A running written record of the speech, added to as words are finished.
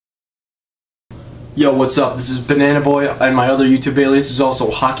Yo, what's up? This is Bananaboy, and my other YouTube alias is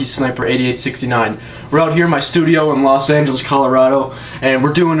also Hockey Sniper 8869. We're out here in my studio in Los Angeles, Colorado, and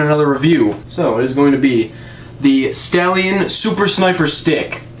we're doing another review. So, it is going to be the STallion Super Sniper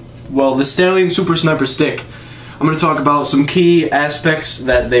Stick. Well, the STallion Super Sniper Stick. I'm going to talk about some key aspects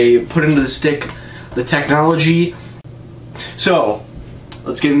that they put into the stick, the technology. So,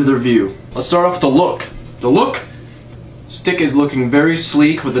 let's get into the review. Let's start off with the look. The look? Stick is looking very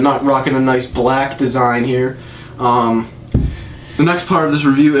sleek with the nut rocking a nice black design here. The next part of this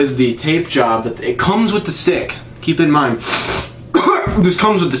review is the tape job that it comes with the stick. Keep in mind, this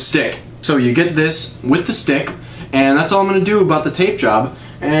comes with the stick. So you get this with the stick, and that's all I'm going to do about the tape job.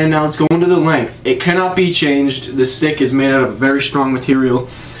 And now let's go into the length. It cannot be changed. The stick is made out of very strong material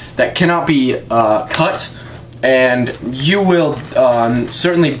that cannot be cut, and you will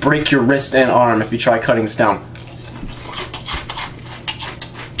certainly break your wrist and arm if you try cutting this down.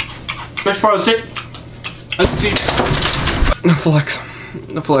 Next part of the stick, let's see. The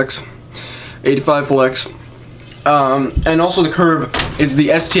flex, 85 flex, and also the curve is the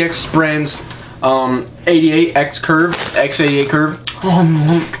STX brand's 88X curve, X88 curve.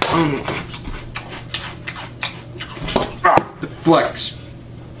 The flex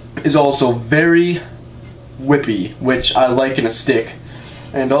is also very whippy, which I like in a stick,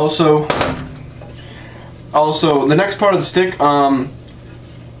 and also the next part of the stick,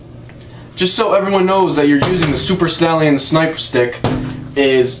 just so everyone knows that you're using the Super STallion Sniper Stick,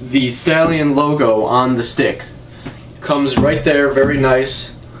 is the STallion logo on the stick. Comes right there, very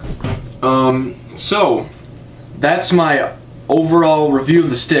nice. So, that's my overall review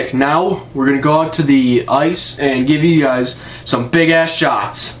of the stick. Now, we're going to go out to the ice and give you guys some big ass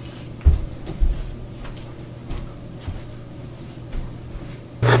shots.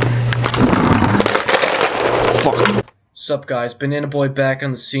 Fuck. Sup guys, Bananaboy back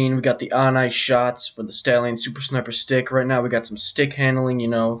on the scene. We got the on-ice shots for the STallion Super Sniper Stick. Right now we got some stick handling, you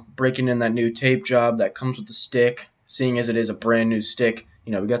know, breaking in that new tape job that comes with the stick, seeing as it is a brand new stick.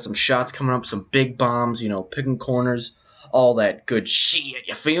 You know, we got some shots coming up, some big bombs, you know, picking corners, all that good shit,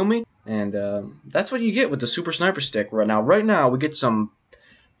 you feel me? And that's what you get with the Super Sniper Stick. Right now we get some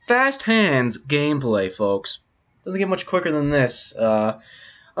fast hands gameplay, folks. Doesn't get much quicker than this.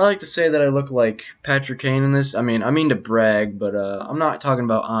 I like to say that I look like Patrick Kane in this. I mean to brag, but I'm not talking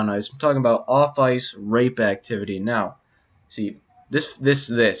about on ice. I'm talking about off ice rape activity. Now, see,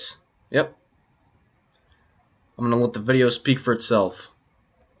 this. Yep. I'm gonna let the video speak for itself.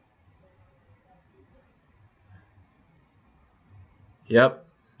 Yep.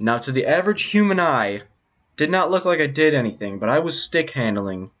 Now, to the average human eye, did not look like I did anything, but I was stick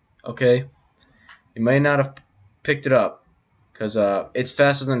handling. Okay. You may not have picked it up, because it's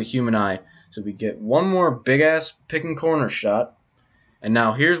faster than the human eye. So we get one more big-ass picking corner shot. And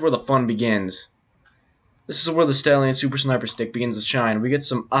now here's where the fun begins. This is where the STallion Super Sniper Stick begins to shine. We get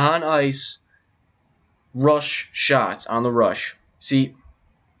some on-ice rush shots on the rush. See,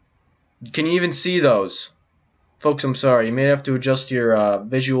 can you even see those? Folks, I'm sorry. You may have to adjust your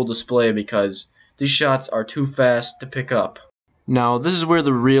visual display because these shots are too fast to pick up. Now, this is where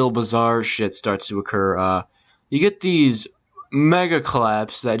the real bizarre shit starts to occur. You get these mega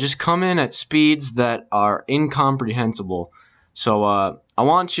claps that just come in at speeds that are incomprehensible. So I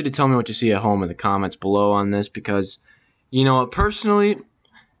want you to tell me what you see at home in the comments below on this, because you know, personally,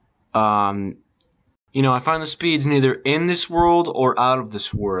 you know, I find the speeds neither in this world or out of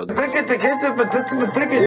this world.